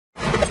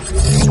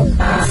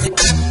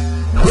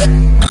Hi,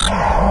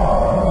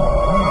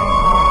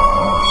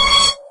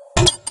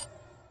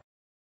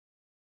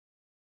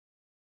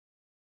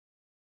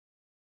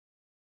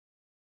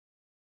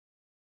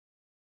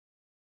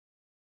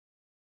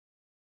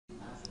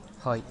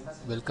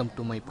 welcome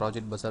to my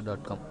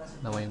projectbazaar.com.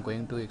 Now I am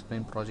going to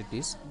explain project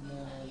is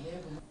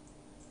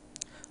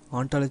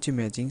Ontology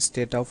matching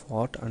state of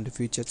art and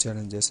future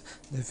challenges.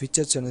 The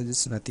future challenge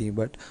is nothing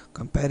but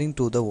comparing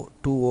to the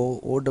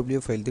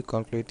OW file, the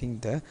calculating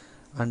the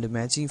and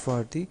matching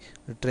for the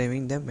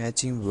retrieving the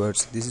matching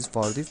words. This is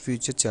for the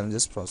future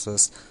challenges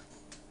process.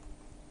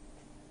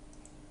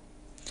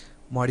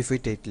 Modify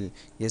title: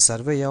 a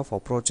survey of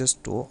approaches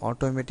to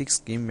automatic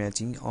scheme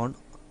matching on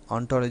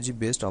ontology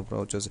based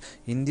approaches.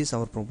 In this,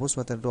 our proposed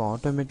method to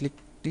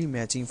automatically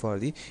matching for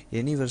the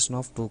any version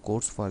of two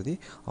codes for the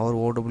our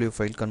OW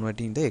file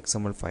converting the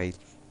XML file.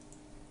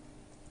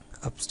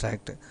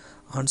 Abstract: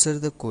 answer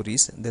the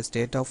queries the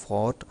state of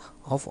art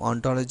of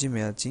ontology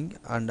matching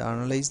and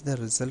analyze the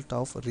result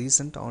of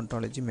recent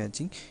ontology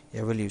matching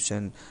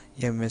evolution.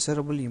 A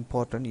measurable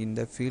important in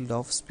the field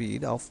of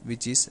speed of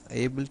which is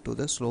able to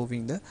the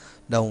slowing the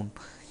down.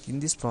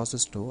 In this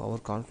process too, our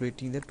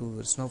calculating the two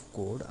version of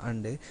code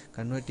and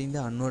converting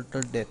the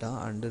unwanted data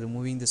and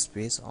removing the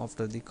space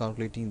after the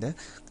calculating the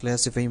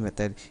classify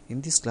method. In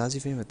this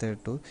classify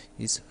method too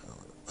is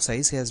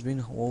size has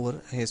been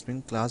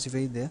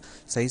classified, the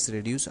size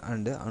reduced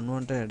and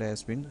unwanted data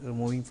has been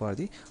removing for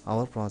the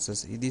our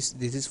process. This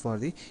is for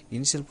the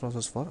initial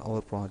process for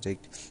our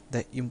project.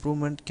 The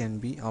improvement can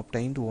be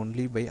obtained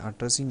only by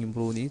addressing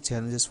improving the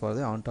challenges for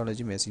the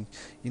ontology matching.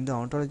 In the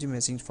ontology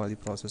matching for the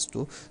process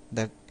too,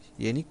 that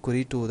any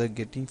query to the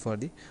getting for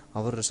the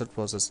our result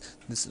process.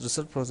 This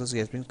result process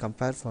has been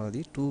compared for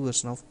the two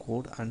version of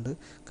code and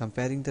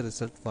comparing the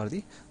result for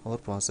the our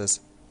process.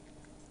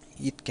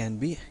 It can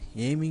be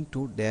aiming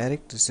to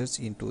direct research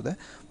into the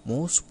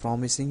most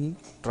promising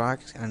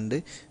tracks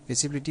and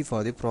visibility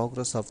for the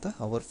progress of the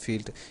our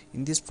field.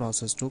 In this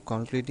process to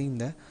calculating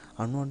the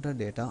unwanted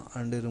data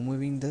and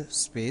removing the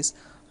space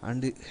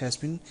and has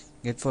been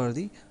get for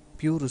the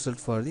pure result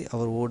for the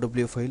our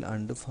OW file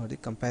and for the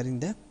comparing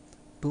the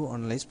to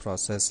analyze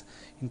process.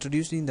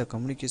 Introducing the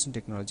communication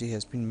technology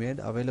has been made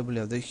available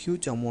of the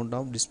huge amount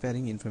of disparate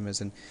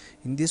information.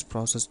 In this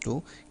process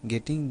to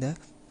getting the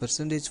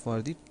percentage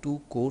for the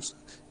two codes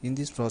in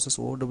this process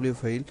OW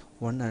file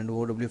 1 and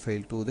OW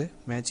file 2 the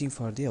matching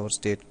for the our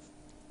state.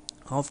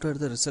 After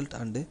the result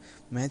and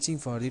matching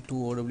for the two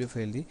OW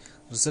file, the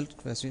result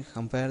has been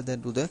compare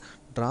that to the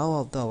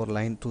draw of the our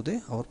line to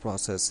the our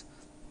process.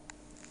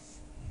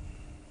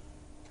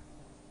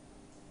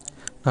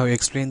 Now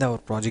explain our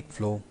project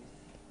flow.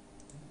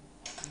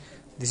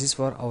 This is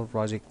for our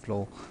project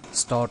flow.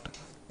 Start: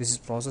 this is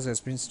process has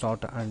been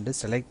start and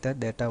select the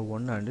data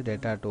 1 and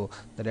data 2.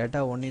 The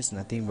data 1 is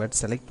nothing but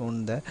select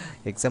on the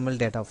XML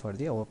data for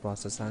the our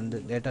process,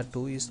 and data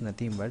 2 is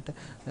nothing but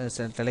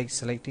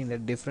selecting the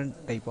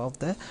different type of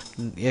the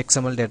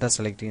XML data,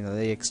 selecting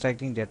the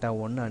extracting data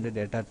 1 and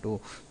data 2.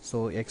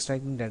 So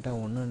extracting data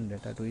 1 and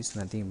data 2 is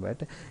nothing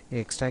but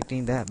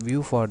extracting the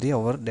view for the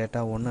our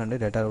data 1 and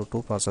data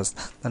 2 process.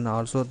 Then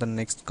also the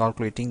next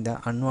calculating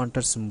the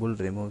unwanted symbol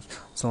removes.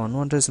 So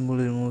unwanted symbol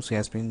removes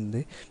has been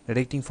the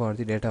detecting for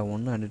the data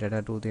 1 and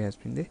data 2 has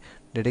been the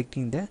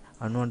detecting the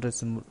unwanted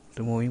symbol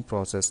removing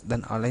process.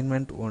 Then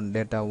alignment on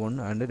data 1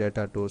 and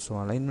data 2. So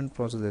alignment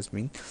process has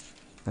been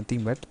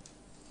nothing but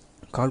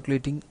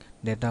calculating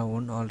data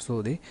 1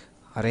 also the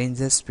arrange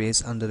the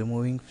space and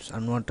removing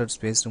unwanted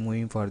space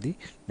removing for the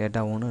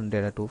data 1 and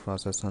data 2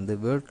 process. And the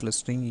word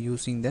clustering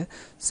using the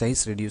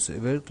size reduce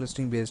word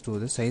clustering based to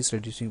the size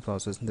reducing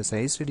process. The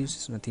size reduce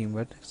is nothing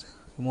but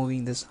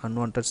removing this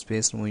unwanted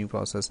space removing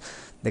process.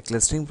 The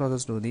clustering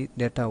process to the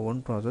data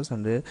 1 process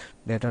and the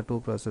data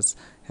 2 process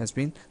has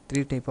been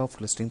three type of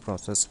clustering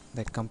process.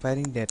 The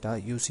comparing data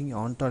using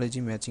ontology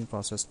matching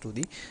process to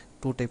the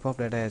two type of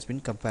data has been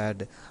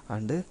compared,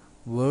 and the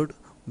word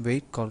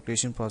weight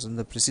calculation process,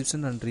 the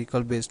precision and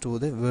recall based to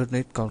the word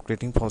weight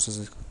calculating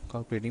process,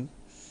 calculating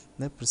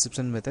the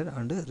precision method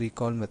and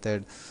recall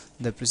method.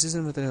 The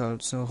precision method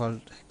also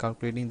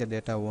calculating the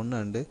data 1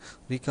 and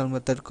recall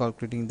method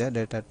calculating the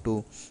data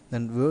 2.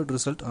 Then word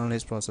result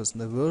analyze process.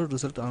 The word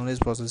result analyze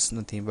process is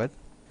nothing but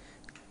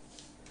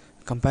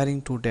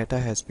comparing two data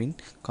has been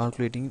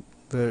calculating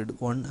word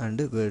 1 and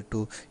word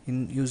 2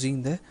 in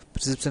using the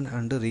precision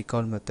and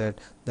recall method.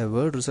 The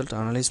word result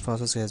analyze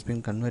process has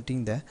been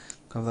converting the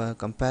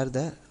compare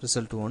the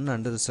result 1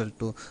 and result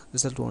 2.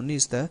 Result 1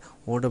 is the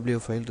OW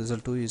file,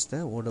 result 2 is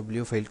the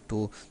OW file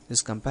 2.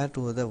 This compared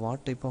to the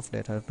what type of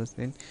data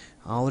then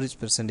average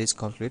percentage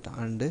calculate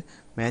and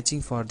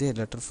matching for the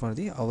letter for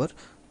the our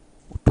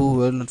two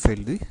word file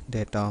the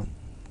data.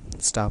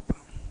 Stop.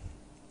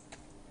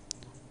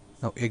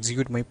 Now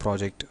execute my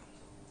project.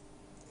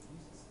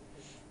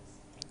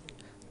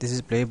 This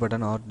is play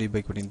button or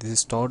debug button. This is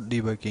start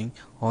debugging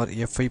or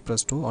F5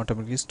 plus 2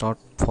 automatically start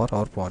for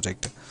our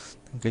project.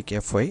 Then click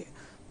F5.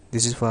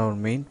 This is for our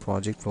main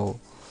project flow.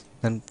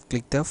 Then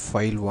click the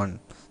file 1.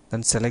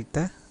 Then select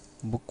the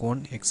book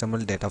 1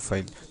 XML data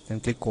file, then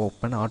click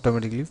open,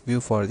 automatically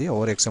view for the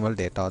our XML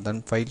data.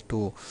 Then file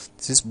 2,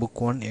 this is book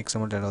 1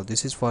 XML data,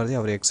 this is for the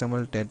our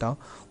XML data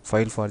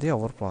file for the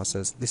our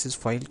process. This is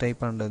file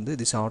type, and then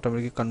this is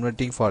automatically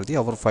converting for the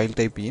our file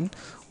type in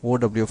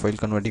OW file,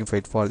 converting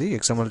file for the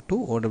XML to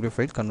OW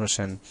file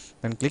conversion.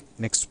 Then click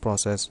next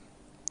process.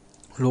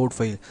 Load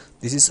file,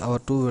 this is our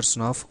two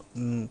version of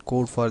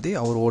code for the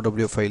our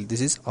OW file.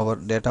 This is our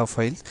data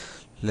file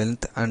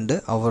length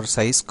and our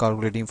size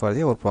calculating for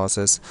the our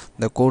process.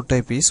 The code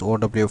type is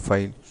OW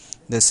file.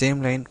 The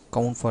same line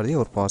count for the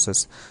our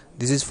process.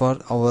 This is for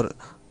our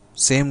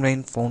same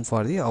line found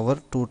for the our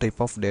two type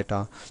of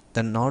data.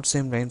 The not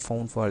same line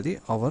found for the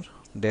our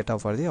data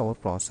for the our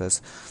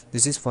process.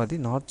 This is for the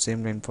not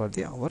same line for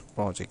the our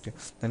project.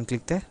 Then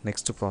click the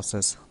next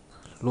process.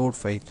 Load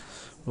file,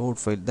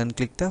 then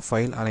click the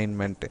file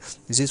alignment.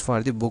 This is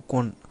for the book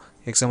 1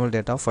 XML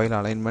data file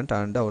alignment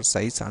and our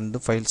size and the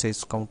file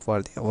size count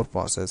for the our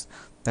process.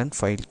 Then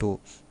file 2,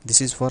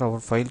 this is for our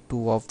file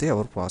 2 of the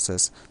our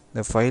process.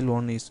 The file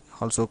 1 is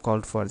also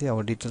called for the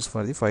our details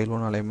for the file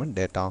 1 alignment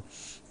data.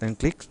 Then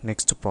click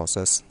next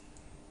process.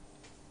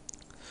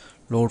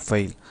 Load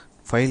file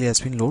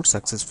has been loaded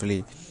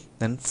successfully.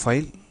 Then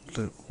file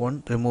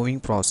 1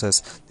 removing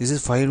process, this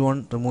is file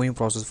 1 removing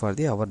process for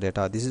the our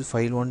data. This is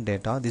file 1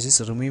 data, this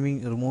is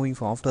removing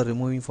after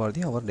removing for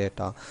the our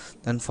data.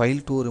 Then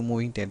file 2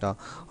 removing data,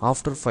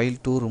 after file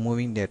 2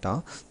 removing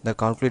data, the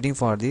calculating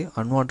for the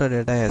unwanted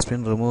data has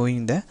been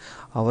removing the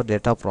our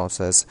data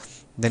process.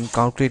 Then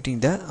calculating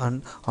the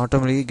and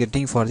automatically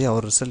getting for the our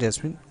result has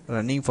been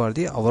running for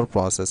the our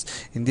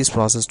process. In this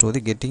process to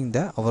the getting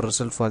the our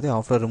result for the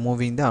after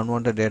removing the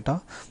unwanted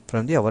data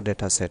from the our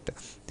data set.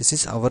 This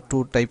is our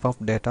two type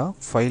of data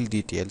file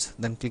details.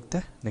 Then click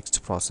the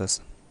next process.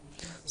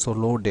 So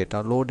load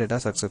data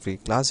successfully.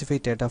 Classify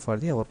data for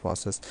the our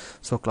process.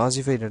 So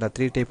classify data,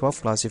 three type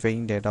of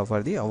classifying data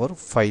for the our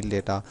file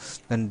data.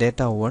 Then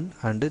data 1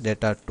 and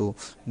data 2.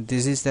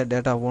 This is the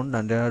data 1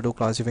 and data 2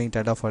 classifying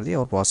data for the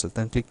our process.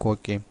 Then click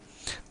OK.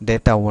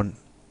 Data 1,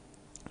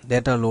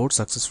 data load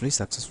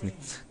successfully.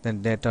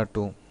 Then data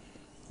 2,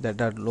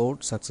 data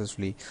load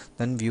successfully.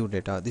 Then view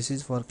data, this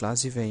is for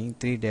classifying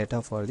three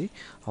data for the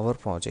our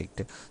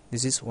project.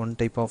 This is one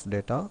type of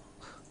data,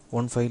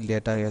 one file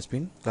data has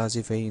been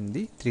classified in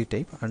the three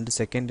type, and the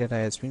second data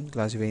has been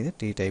classified in the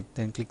three type.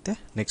 Then click the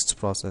next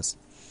process.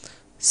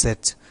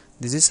 Search,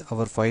 this is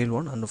our file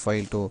 1 and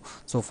file 2.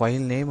 So file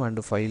name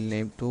and file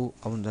name 2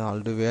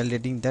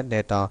 validating the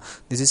data.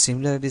 This is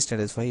similarity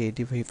status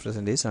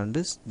 85% and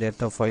this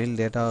data file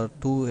data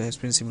 2 has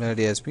been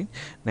similarity has been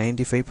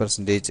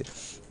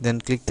 95%.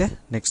 Then click the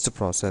next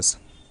process.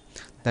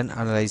 Then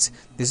analyze,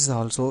 this is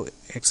also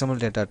XML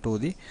data to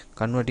the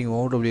converting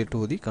OW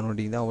to the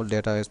converting the our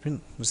data has been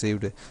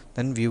received.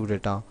 Then view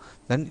data,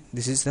 then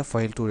this is the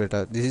file 2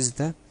 data, this is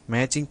the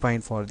matching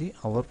point for the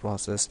our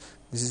process,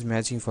 this is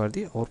matching for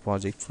the our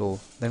project flow.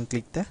 Then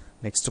click the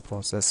next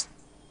process.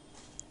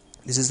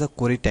 This is the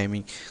query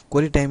timing.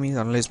 Query timing is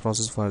analyze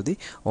process for the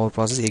our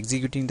process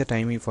executing the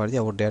timing for the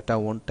our data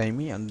 1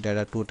 timing and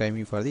data 2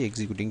 timing for the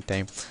executing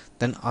time.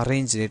 Then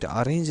arrange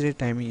rate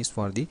timing is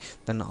for the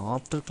then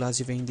after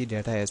classifying the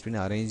data has been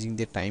arranging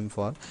the time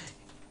for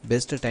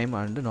best time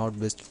and not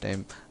best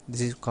time.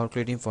 This is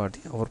calculating for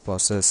the our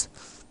process.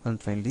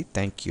 And finally,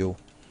 thank you.